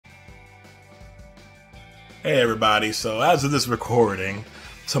Hey everybody, so as of this recording,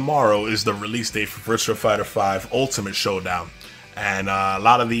 tomorrow is the release date for Virtua Fighter 5 Ultimate Showdown. And a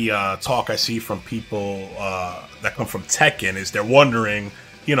lot of the talk I see from people that come from Tekken is they're wondering,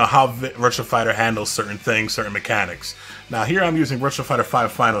 how Virtua Fighter handles certain things, certain mechanics. Now here I'm using Virtua Fighter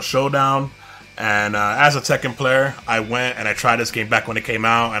 5 Final Showdown, and as a Tekken player, I went and I tried this game back when it came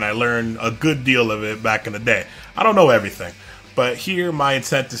out, and I learned a good deal of it back in the day. I don't know everything. But here, my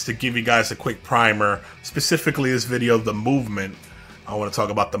intent is to give you guys a quick primer, specifically this video of the movement I want to talk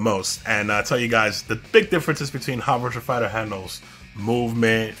about the most, and tell you guys the big differences between how Virtua Fighter handles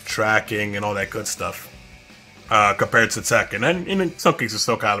movement, tracking, and all that good stuff compared to Tekken, and in some cases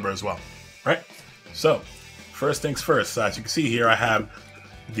Soul Calibur as well, right? So, first things first, as you can see here, I have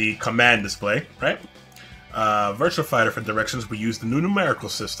the command display, right? Virtua Fighter for directions, we use the new numerical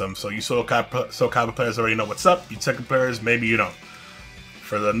system. So you Soul Calibur players already know what's up. You Tekken players, maybe you don't.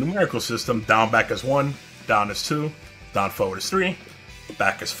 For the numerical system, down back is 1, down is 2, down forward is 3,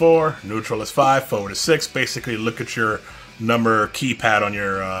 back is 4, neutral is 5, forward is 6. Basically, look at your number keypad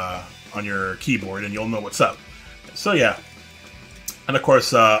on your keyboard, and you'll know what's up. So yeah, and of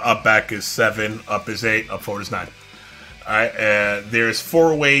course, up back is 7, up is 8, up forward is 9. All right, there's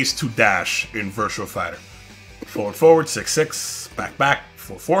 4 ways to dash in Virtua Fighter. Forward, forward, 6, 6, back, back,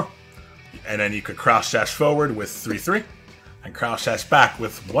 4, 4. And then you could crouch dash forward with 3, 3. And crouch dash back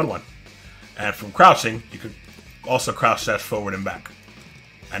with 1, 1. And from crouching, you could also crouch dash forward and back.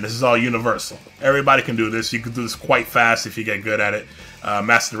 And this is all universal. Everybody can do this. You can do this quite fast if you get good at it.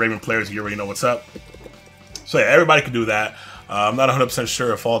 Master the Raven players, you already know what's up. So yeah, everybody can do that. I'm not 100%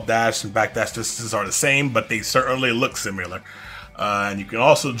 sure if all dash and back dash distances are the same, but they certainly look similar. And you can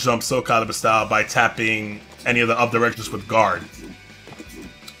also jump Soul Calibur style by tapping any of the up directions with guard.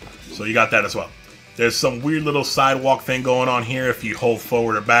 So you got that as well. There's some weird little sidewalk thing going on here if you hold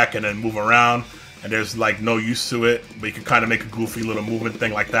forward or back and then move around. And there's like no use to it, but you can kind of make a goofy little movement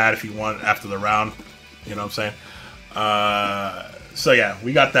thing like that if you want after the round. You know what I'm saying? So yeah,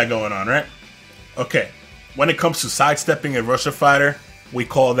 we got that going on, right? Okay. When it comes to sidestepping in Virtua Fighter, we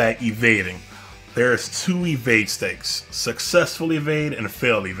call that evading. There's 2 evade stakes: successful evade and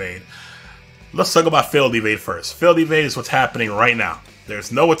failed evade. Let's talk about failed evade first. Failed evade is what's happening right now.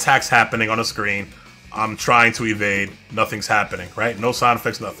 There's no attacks happening on the screen. I'm trying to evade. Nothing's happening, right? No sound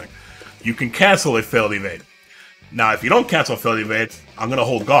effects, nothing. You can cancel a failed evade. Now, if you don't cancel a failed evade, I'm going to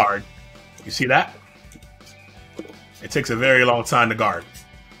hold guard. You see that? It takes a very long time to guard.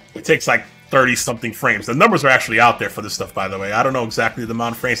 It takes like 30-something frames. The numbers are actually out there for this stuff, by the way. I don't know exactly the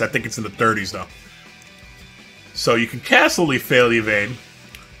amount of frames. I think it's in the 30s, though. So you can cancel the failed evade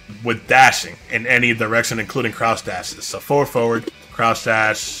with dashing in any direction, including crouch dashes. So forward, forward, crouch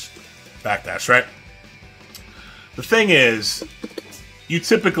dash, back dash, right? The thing is, you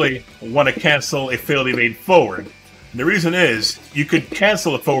typically want to cancel a failed evade forward. And the reason is, you could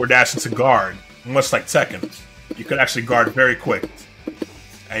cancel a forward dash into guard, much like Tekken. You could actually guard very quick.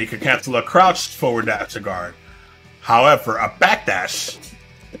 And you can cancel a crouched forward dash to guard. However, a back dash,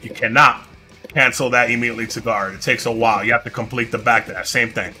 you cannot cancel that immediately to guard. It takes a while. You have to complete the back dash.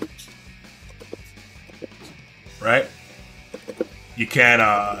 Same thing. Right? You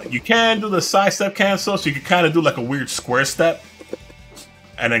can do the side step cancel, so you can kind of do like a weird square step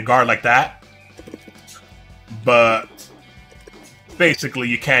and then guard like that. But basically,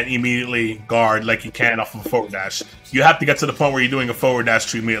 you can't immediately guard like you can off of a forward dash. You have to get to the point where you're doing a forward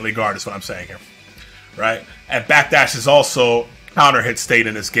dash to immediately guard, is what I'm saying here. Right? And back dash is also counter hit state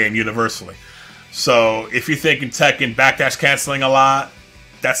in this game universally. So if you're thinking Tekken backdash canceling a lot,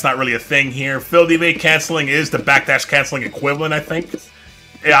 that's not really a thing here. Failed evade canceling is the backdash canceling equivalent, I think.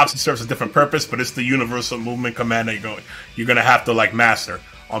 It obviously serves a different purpose, but it's the universal movement command that you're gonna have to like master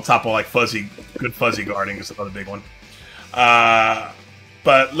on top of like good fuzzy guarding is another big one.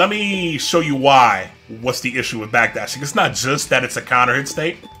 But let me show you what's the issue with backdashing. It's not just that it's a counter hit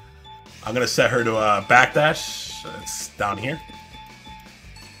state. I'm gonna set her to a backdash. It's down here.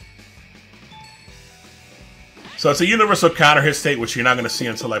 So it's a universal counter hit state, which you're not going to see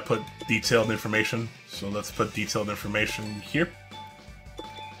until I put detailed information. So let's put detailed information here.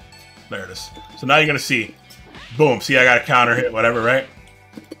 There it is. So now you're going to see, boom, see I got a counter hit, whatever, right?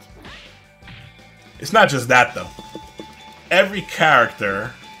 It's not just that, though. Every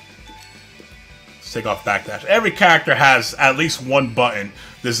character, let's take off backdash. Every character has at least one button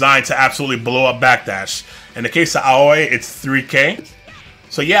designed to absolutely blow up backdash. In the case of Aoi, it's 3K.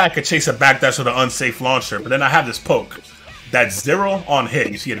 So yeah, I could chase a backdash with an unsafe launcher, but then I have this poke. That's 0 on hit.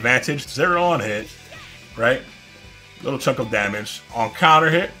 You see advantage? 0 on hit, right? Little chunk of damage. On counter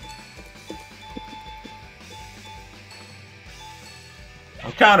hit.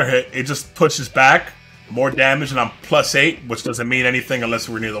 On counter hit, it just pushes back, more damage, and I'm +8, which doesn't mean anything unless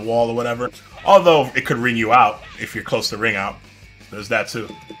we're near the wall or whatever. Although it could ring you out if you're close to ring out. There's that too.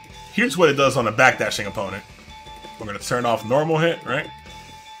 Here's what it does on a backdashing opponent. We're gonna turn off normal hit, right?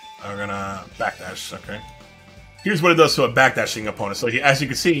 We're gonna backdash, okay. Here's what it does to a backdashing opponent. So as you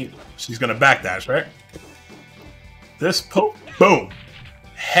can see, she's gonna backdash, right? This poke, boom,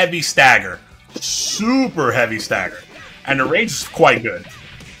 heavy stagger, super heavy stagger, and the range is quite good.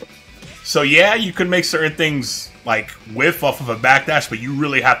 So yeah, you can make certain things like whiff off of a backdash, but you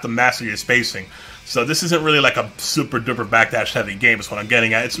really have to master your spacing. So this isn't really like a super duper backdash heavy game is what I'm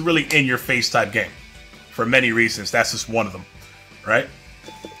getting at. It's a really in your face type game for many reasons. That's just one of them, right?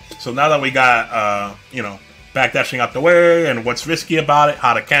 So now that we got, you know, backdashing out the way and what's risky about it,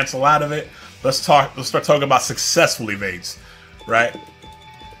 how to cancel out of it, let's start talking about successful evades, right?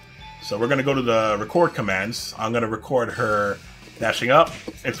 So we're going to go to the record commands. I'm going to record her dashing up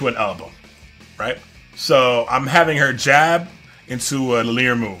into an elbow, right? So I'm having her jab into a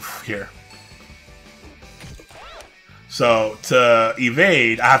linear move here. So to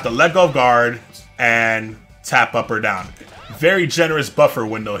evade, I have to let go of guard and tap up or down. Very generous buffer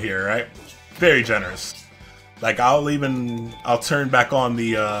window here, right? Very generous. Like I'll turn back on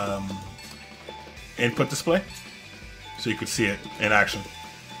the input display so you can see it in action.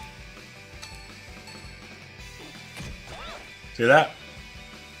 See that?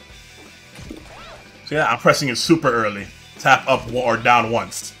 See that? I'm pressing it super early. Tap up or down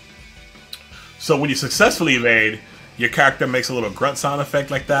once. So when you successfully evade, your character makes a little grunt sound effect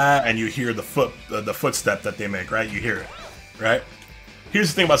like that, and you hear the footstep that they make, right? You hear it, right? Here's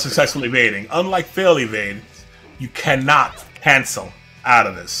the thing about successful evading. Unlike fail evade, you cannot cancel out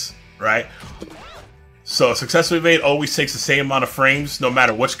of this, right? So successful evade always takes the same amount of frames, no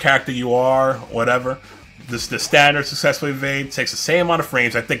matter which character you are, whatever. The standard successful evade takes the same amount of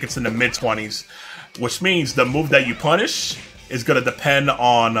frames. I think it's in the mid-20s, which means the move that you punish is going to depend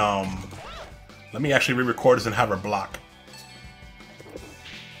on... let me actually re-record this and have her block.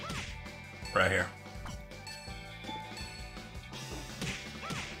 Right here.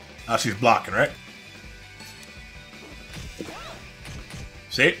 Now she's blocking, right?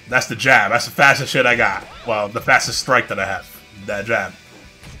 See? That's the jab. That's the fastest shit I got. Well, the fastest strike that I have. That jab.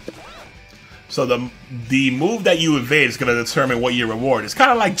 So the move that you evade is going to determine what your reward is.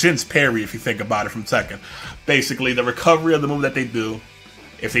 Kind of like Jin's parry, if you think about it, from Tekken. Basically, the recovery of the move that they do.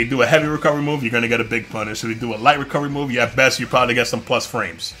 If they do a heavy recovery move, you're going to get a big punish. If they do a light recovery move, at best, you probably get some plus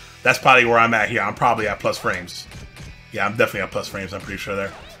frames. That's probably where I'm at here. I'm probably at plus frames. Yeah, I'm definitely at plus frames. I'm pretty sure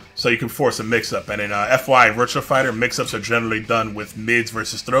there. So you can force a mix-up. And in FY Virtua Fighter, mix-ups are generally done with mids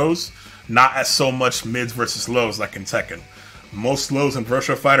versus throws. Not as so much mids versus lows like in Tekken. Most lows in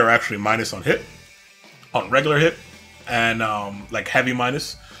Virtua Fighter are actually minus on hit. On regular hit. And like heavy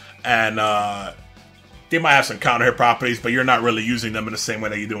minus. And they might have some counter hit properties, but you're not really using them in the same way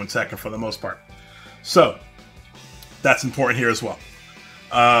that you do in Tekken for the most part. So, that's important here as well.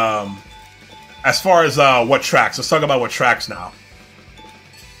 As far as what tracks, let's talk about what tracks now.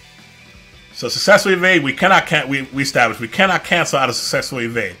 So, successful evade, we established we cannot cancel out of successful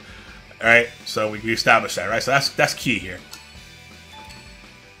evade. Alright, so we established that, right? So that's key here.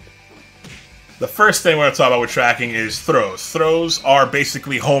 The first thing we're going to talk about with tracking is throws. Throws are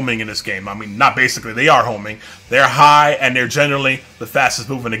basically homing in this game. I mean, not basically, they are homing. They're high, and they're generally the fastest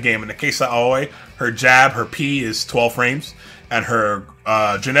move in the game. In the case of Aoi, her jab, her P is 12 frames, and her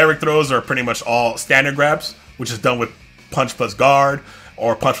generic throws are pretty much all standard grabs, which is done with punch plus guard,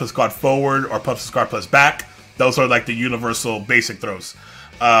 or punch plus guard forward, or punch plus guard plus back. Those are like the universal basic throws.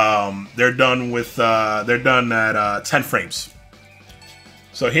 They're done at 10 frames.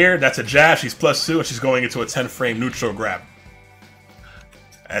 So here, that's a jab, she's +2, and she's going into a 10-frame neutral grab.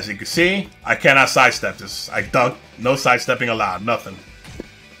 As you can see, I cannot sidestep this. I duck, no sidestepping allowed, nothing.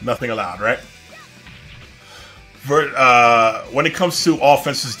 Nothing allowed, right? When it comes to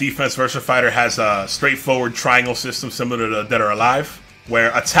offense defense, Virtua Fighter has a straightforward triangle system similar to Dead or Alive,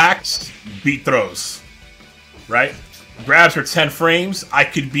 where attacks beat throws, right? Grabs are 10 frames, I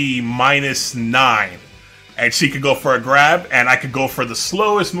could be -9. And she could go for a grab, and I could go for the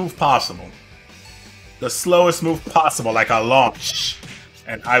slowest move possible. The slowest move possible, like a launch.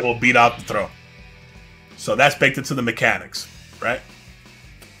 And I will beat out the throw. So that's baked into the mechanics, right?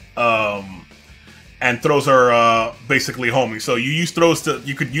 And throws are basically homing. So you use throws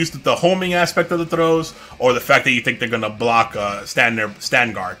you could use the homing aspect of the throws, or the fact that you think they're gonna block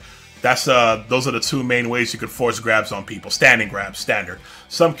stand guard. Those are the two main ways you could force grabs on people. Standing grabs, standard.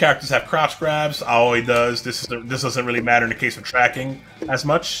 Some characters have crouch grabs. Aoi does. This doesn't really matter in the case of tracking as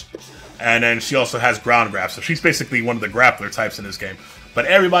much. And then she also has ground grabs. So she's basically one of the grappler types in this game. But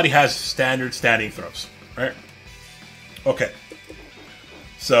everybody has standard standing throws, right? Okay.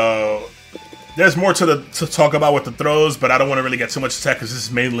 So there's more to talk about with the throws, but I don't want to really get too much tech because this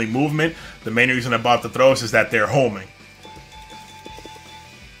is mainly movement. The main reason about the throws is that they're homing.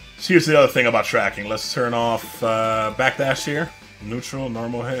 So here's the other thing about tracking. Let's turn off backdash here. Neutral,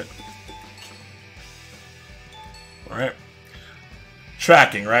 normal hit. Alright.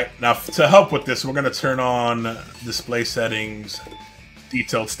 Tracking, right? Now, to help with this, we're going to turn on display settings,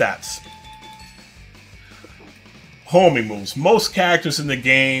 detailed stats. Homing moves. Most characters in the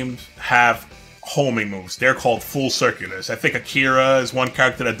game have homing moves. They're called full circulars. I think Akira is one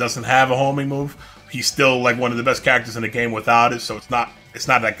character that doesn't have a homing move. He's still like one of the best characters in the game without it, so it's not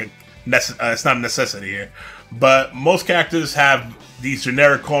like it's not a necessity here. But most characters have these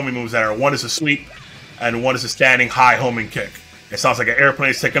generic homing moves that are one is a sweep and one is a standing high homing kick. It sounds like an airplane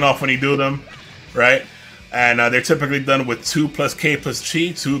is taking off when you do them, right? And they're typically done with 2 plus K plus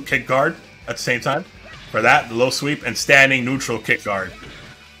Chi, 2 kick guard at the same time. For that, the low sweep, and standing neutral kick guard.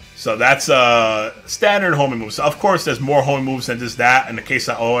 So that's standard homing moves. So of course, there's more homing moves than just that. In the case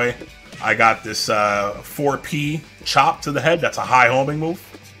of Oi, I got this 4P chop to the head. That's a high homing move,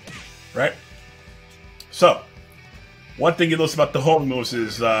 right? So, one thing you notice about the homing moves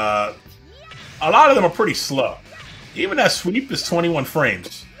is a lot of them are pretty slow. Even that sweep is 21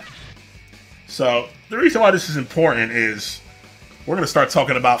 frames. So, the reason why this is important is we're going to start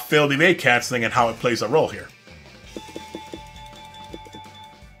talking about failed evade canceling and how it plays a role here.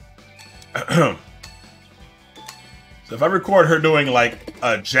 So if I record her doing like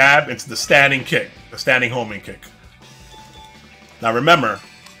a jab into the standing kick, the standing homing kick. Now remember,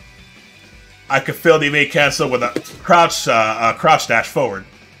 I could fail the evade cancel with a crouch dash forward,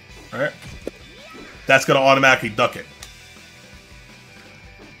 right? That's going to automatically duck it.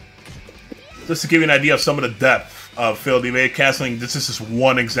 Just to give you an idea of some of the depth of failed evade canceling, this is just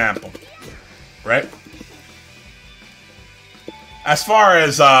one example, right? As far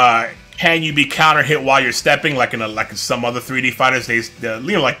as can you be counter hit while you're stepping, like in some other 3D fighters, they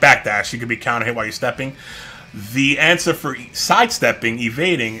like backdash, you can be counter hit while you're stepping. The answer for sidestepping,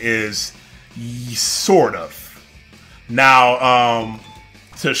 evading, is sort of. Now,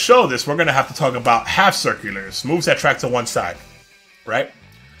 to show this, we're going to have to talk about half circulars, moves that track to one side, right?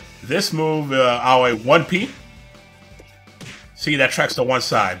 This move, our 1P, see that tracks to one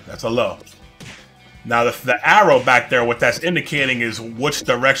side. That's a low. Now, the arrow back there, what that's indicating is which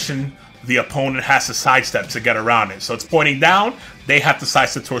direction the opponent has to sidestep to get around it. So it's pointing down, they have to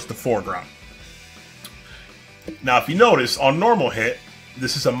sidestep towards the foreground. Now, if you notice, on normal hit,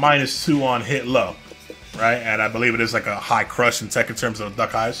 this is a -2 on hit low, right? And I believe it is like a high crush in Tekken terms of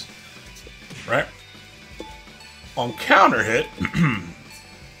duck eyes, right? On counter hit,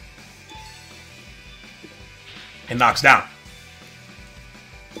 it knocks down.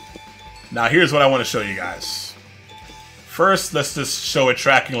 Now, here's what I want to show you guys. First, let's just show it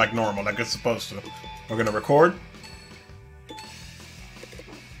tracking like normal, like it's supposed to. We're going to record.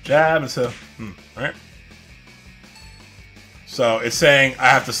 Jab, and so, right? So, it's saying I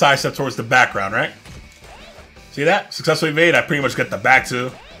have to sidestep towards the background, right? See that? Successful evade, I pretty much get the back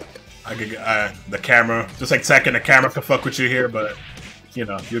to. I could get the camera, just like Tekken, the camera can fuck with you here, but, you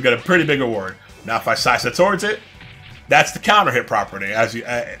know, you'll get a pretty big reward. Now, if I sidestep towards it, that's the counter hit property, as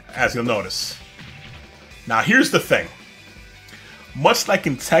you'll notice. Now, here's the thing. Much like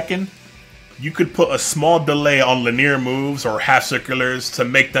in Tekken, you could put a small delay on linear moves or half circulars to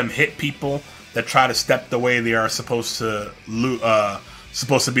make them hit people that try to step the way they are supposed to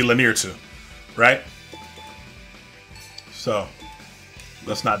be linear to, right? So,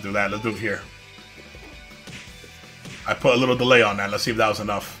 let's not do that. Let's do it here. I put a little delay on that. Let's see if that was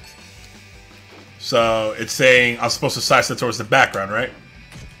enough. So, it's saying I'm supposed to sidestep towards the background, right?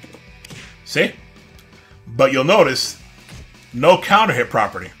 See? But you'll notice, no counter hit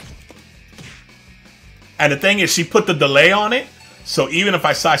property. And the thing is, she put the delay on it, so even if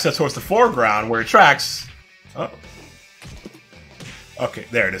I sidestep towards the foreground where it tracks... Oh. Okay,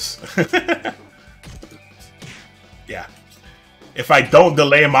 there it is. Yeah. If I don't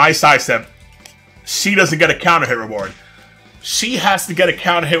delay my sidestep, she doesn't get a counter hit reward. She has to get a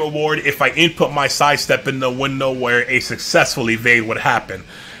counter hit reward if I input my sidestep in the window where a successful evade would happen.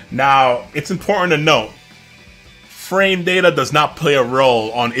 Now, it's important to note, frame data does not play a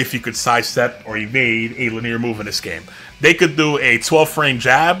role on if you could sidestep or evade a linear move in this game. They could do a 12 frame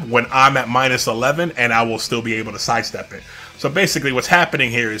jab when I'm at -11 and I will still be able to sidestep it. So basically what's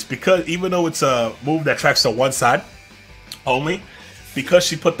happening here is, because even though it's a move that tracks to one side only, because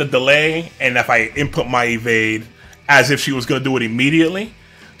she put the delay, and if I input my evade as if she was going to do it immediately,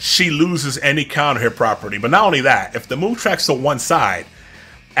 she loses any counter hit property. But not only that, if the move tracks to one side,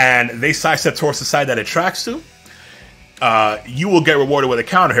 and they sidestep towards the side that it tracks to, you will get rewarded with a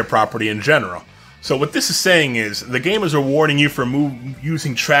counter hit property in general. So what this is saying is the game is rewarding you for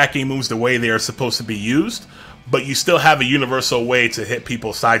using tracking moves the way they are supposed to be used, but you still have a universal way to hit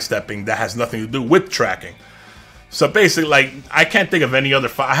people sidestepping that has nothing to do with tracking. So basically, like, I can't think of any other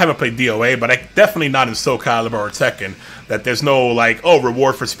I haven't played DOA, but definitely not in Soul Calibur or Tekken, that there's no, like, oh,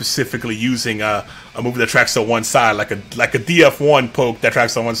 reward for specifically using a move that tracks to one side, like a DF1 poke that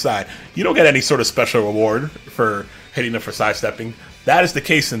tracks to one side. You don't get any sort of special reward for hitting them for sidestepping. That is the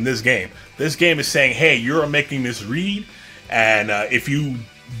case in this game. This game is saying, hey, you're making this read, and if you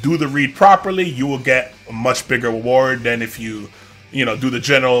do the read properly, you will get a much bigger reward than if you do the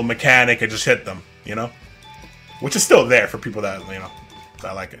general mechanic and just hit them, Which is still there for people that,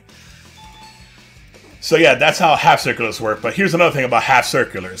 that like it. So yeah, that's how half circulars work. But here's another thing about half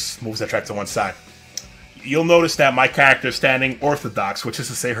circulars, moves that track to one side. You'll notice that my character is standing orthodox, which is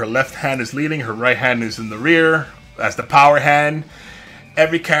to say her left hand is leading, her right hand is in the rear, as the power hand.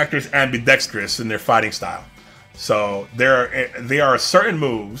 Every character is ambidextrous in their fighting style. So there are certain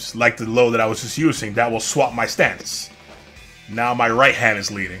moves, like the low that I was just using, that will swap my stance. Now my right hand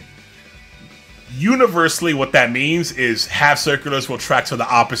is leading. Universally, what that means is half circulars will track to the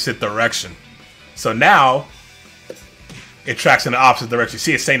opposite direction. So now it tracks in the opposite direction. You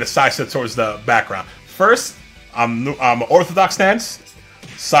see, it's saying to sidestep towards the background. First, I'm orthodox stance,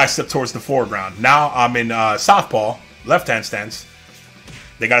 sidestep towards the foreground. Now I'm in southpaw, left-hand stance.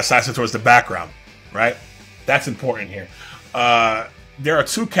 They got to sidestep towards the background, right? That's important here. There are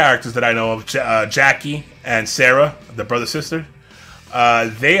two characters that I know of, Jackie and Sarah, the brother-sister.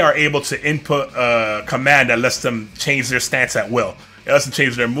 They are able to input a command that lets them change their stance at will. It lets them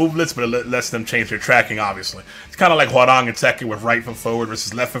change their movelets, but it lets them change their tracking, obviously. It's kind of like Hwarang and Tekken with right foot forward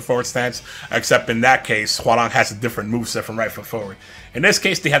versus left foot forward stance, except in that case, Hwarang has a different moveset from right foot forward. In this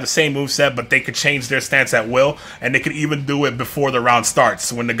case, they have the same moveset, but they could change their stance at will, and they could even do it before the round starts.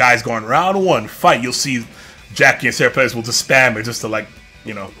 So when the guy's going round one, fight, you'll see Jackie and Sarah players will just spam it just to, like,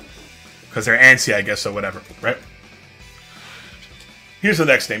 because they're antsy, I guess, or whatever, right? Here's the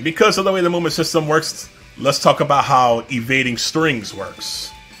next thing. Because of the way the movement system works, let's talk about how evading strings works.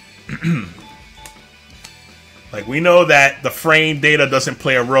 Like, we know that the frame data doesn't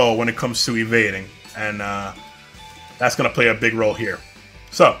play a role when it comes to evading. And that's going to play a big role here.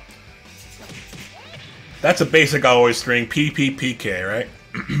 So, that's a basic always string, PPPK, right?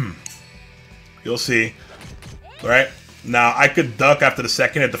 You'll see. Right? Now, I could duck after the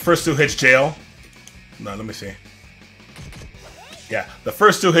second hit. The first two hits jail. No, let me see. Yeah, the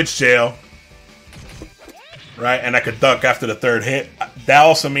first two hits jail. Right? And I could duck after the third hit. That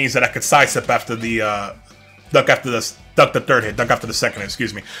also means that I could sidestep after the duck the third hit, duck after the second hit,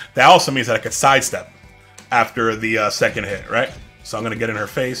 excuse me. That also means that I could sidestep after the second hit, right? So I'm gonna get in her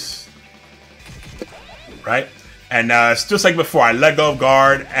face. Right? And it's just like before, I let go of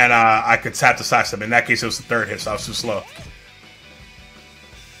guard and I could tap the sidestep. In that case, it was the third hit, so I was too slow.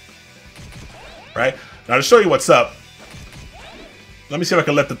 Right? Now to show you what's up, let me see if I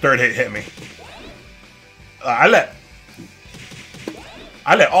can let the third hit me. I let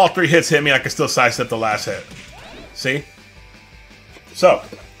all three hits hit me. I can still sidestep the last hit. See? So,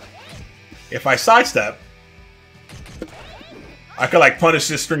 if I sidestep, I could like punish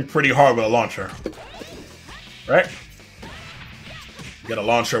this string pretty hard with a launcher. Right? Get a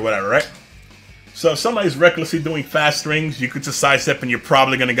launcher or whatever, right? So if somebody's recklessly doing fast strings, you could just sidestep and you're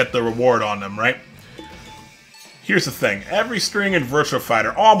probably going to get the reward on them, right? Here's the thing. Every string in Virtua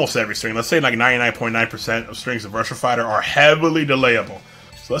Fighter, almost every string, let's say like 99.9% of strings in Virtua Fighter are heavily delayable.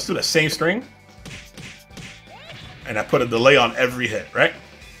 So let's do the same string. And I put a delay on every hit, right?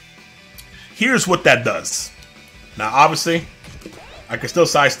 Here's what that does. Now, obviously, I can still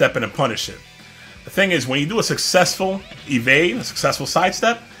sidestep it and punish it. The thing is, when you do a successful evade, a successful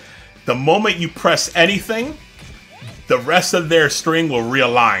sidestep, the moment you press anything, the rest of their string will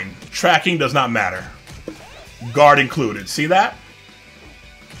realign. Tracking does not matter. Guard included. See that?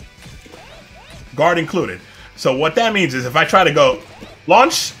 Guard included. So what that means is if I try to go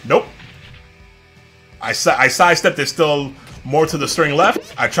launch, nope. I sidestep, there's still more to the string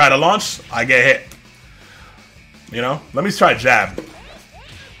left. I try to launch, I get hit. Let me try jab.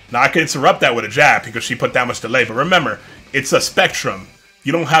 Now I can interrupt that with a jab because she put that much delay. But remember, it's a spectrum.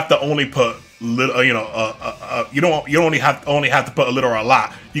 You don't have to only put little, you don't only have to put a little or a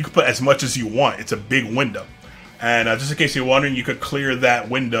lot. You can put as much as you want. It's a big window. And just in case you're wondering, you could clear that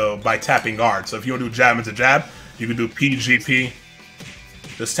window by tapping guard. So if you want to do jab into jab, you can do PGP.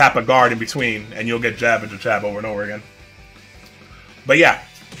 Just tap a guard in between, and you'll get jab into jab over and over again. But yeah.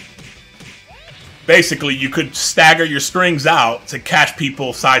 basically you could stagger your strings out to catch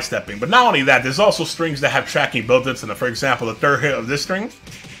people sidestepping. But not only that, there's also strings that have tracking built into them. For example, the third hit of this string,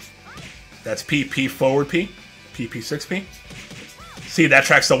 that's PP forward P, PP6P. See, that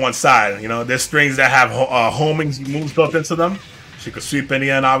tracks to one side. You know, there's strings that have homing moves built into them. She could sweep in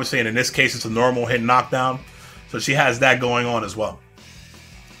the end, obviously, and in this case, it's a normal hit knockdown. So she has that going on as well.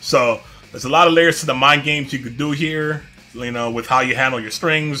 So there's a lot of layers to the mind games you could do here, you know, with how you handle your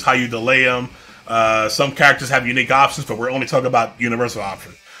strings, how you delay them. Some characters have unique options, but we're only talking about universal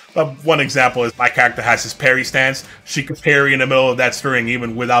options. One example is my character has his parry stance. She could parry in the middle of that string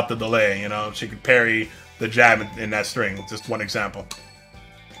even without the delay, you know. She could parry the jab in that string. Just one example.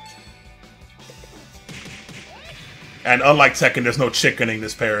 And unlike Tekken, there's no chickening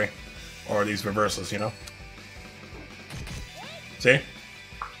this parry or these reversals, you know. See?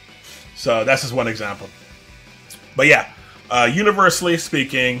 So that's just one example. But yeah, universally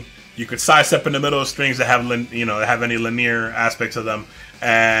speaking, you could sidestep in the middle of strings that have, you know, that have any linear aspects of them,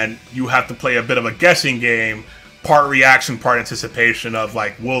 and you have to play a bit of a guessing game, part reaction, part anticipation of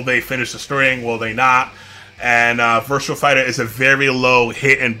like, will they finish the string, will they not? And Virtua Fighter is a very low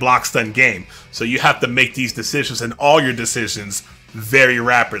hit and block stun game, so you have to make these decisions and all your decisions very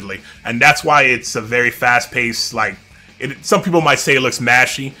rapidly, and that's why it's a very fast-paced. Like, some people might say it looks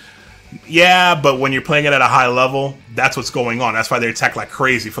mashy. Yeah, but when you're playing it at a high level, that's what's going on. That's why they attack like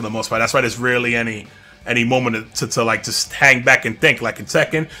crazy for the most part. That's why there's rarely any moment to like just hang back and think. Like in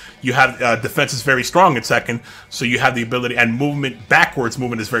Tekken, you have defense is very strong in Tekken, so you have the ability, and backwards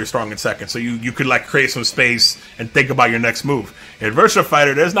movement is very strong in Tekken. So you could like create some space and think about your next move. In Virtua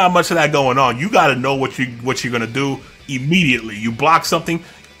Fighter, there's not much of that going on. You got to know what you're gonna do immediately. You block something,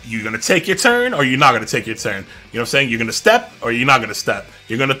 you're going to take your turn, or you're not going to take your turn. You know what I'm saying? You're going to step, or you're not going to step.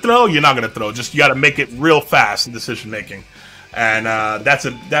 You're going to throw, you're not going to throw. Just, you got to make it real fast in decision making. And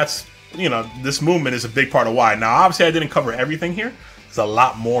that's you know, this movement is a big part of why. Now, obviously, I didn't cover everything here. There's a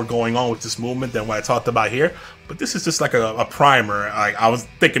lot more going on with this movement than what I talked about here. But this is just like a primer. I was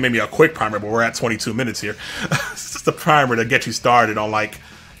thinking maybe a quick primer, but we're at 22 minutes here. It's just a primer to get you started on, like,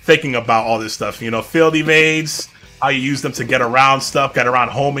 thinking about all this stuff. You know, field evades, how you use them to get around stuff, get around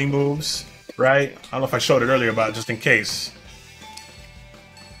homing moves, right? I don't know if I showed it earlier, but just in case.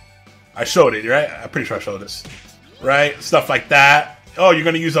 I showed it, right? I'm pretty sure I showed this. Right? Stuff like that. Oh, you're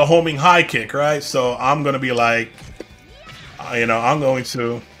going to use a homing high kick, right? So I'm going to be like, you know, I'm going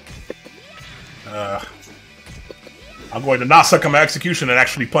to not suck on my execution and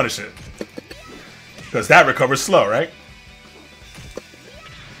actually punish it. Because that recovers slow, right?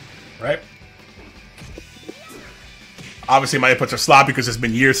 Right? Obviously, my inputs are sloppy because it's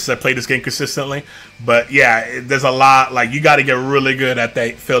been years since I played this game consistently. But yeah, there's a lot. Like, you got to get really good at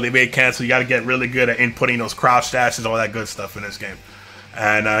that field evade cancel. You got to get really good at inputting those crouch dashes, all that good stuff in this game.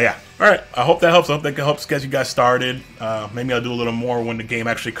 And yeah, all right. I hope that helps. I hope that helps get you guys started. Maybe I'll do a little more when the game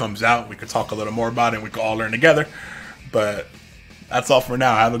actually comes out. We could talk a little more about it, and we could all learn together. But that's all for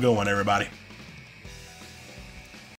now. Have a good one, everybody.